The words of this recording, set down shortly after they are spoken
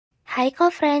Hai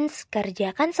friends,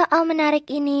 kerjakan soal menarik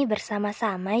ini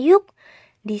bersama-sama yuk.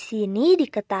 Di sini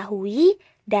diketahui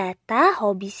data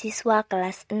hobi siswa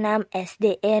kelas 6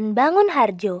 SDN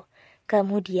Bangunharjo.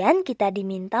 Kemudian kita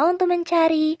diminta untuk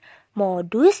mencari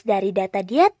modus dari data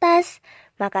di atas.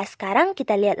 Maka sekarang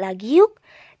kita lihat lagi yuk.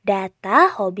 Data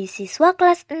hobi siswa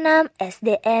kelas 6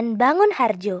 SDN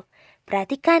Bangunharjo.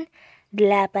 Perhatikan,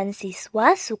 8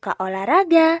 siswa suka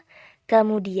olahraga.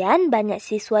 Kemudian banyak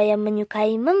siswa yang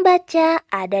menyukai membaca,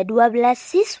 ada 12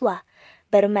 siswa.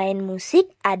 Bermain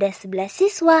musik, ada 11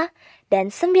 siswa. Dan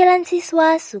 9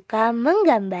 siswa suka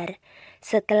menggambar.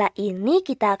 Setelah ini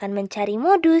kita akan mencari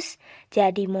modus.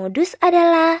 Jadi modus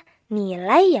adalah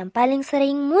nilai yang paling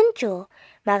sering muncul.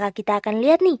 Maka kita akan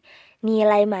lihat nih,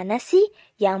 nilai mana sih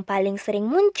yang paling sering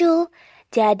muncul.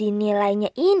 Jadi nilainya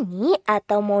ini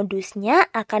atau modusnya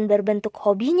akan berbentuk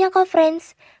hobinya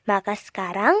friends. Maka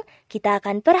sekarang kita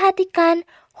akan perhatikan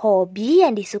hobi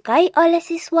yang disukai oleh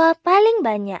siswa paling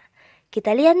banyak.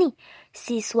 Kita lihat nih,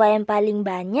 siswa yang paling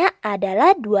banyak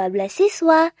adalah 12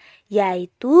 siswa,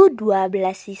 yaitu 12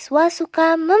 siswa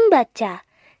suka membaca.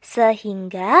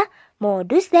 Sehingga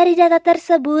modus dari data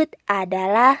tersebut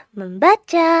adalah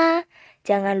membaca.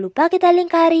 Jangan lupa kita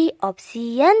lingkari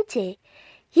opsi yang C.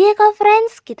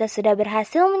 Friends, kita sudah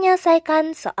berhasil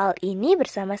menyelesaikan soal ini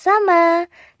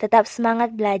bersama-sama. Tetap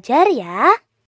semangat belajar ya.